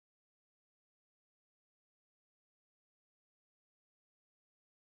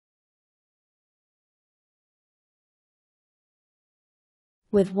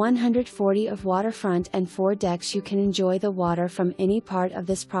With 140 of waterfront and 4 decks, you can enjoy the water from any part of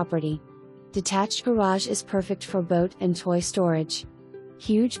this property. Detached garage is perfect for boat and toy storage.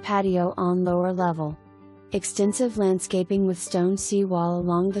 Huge patio on lower level. Extensive landscaping with stone seawall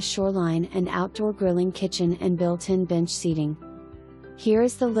along the shoreline and outdoor grilling kitchen and built-in bench seating. Here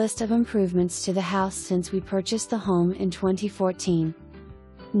is the list of improvements to the house since we purchased the home in 2014.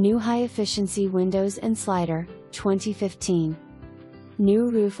 New high-efficiency windows and slider, 2015. New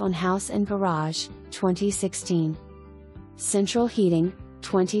roof on house and garage, 2016. Central heating,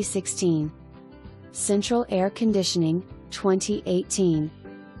 2016. Central air conditioning, 2018.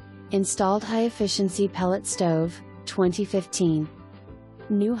 Installed high-efficiency pellet stove, 2015.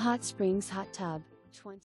 New hot springs hot tub, 20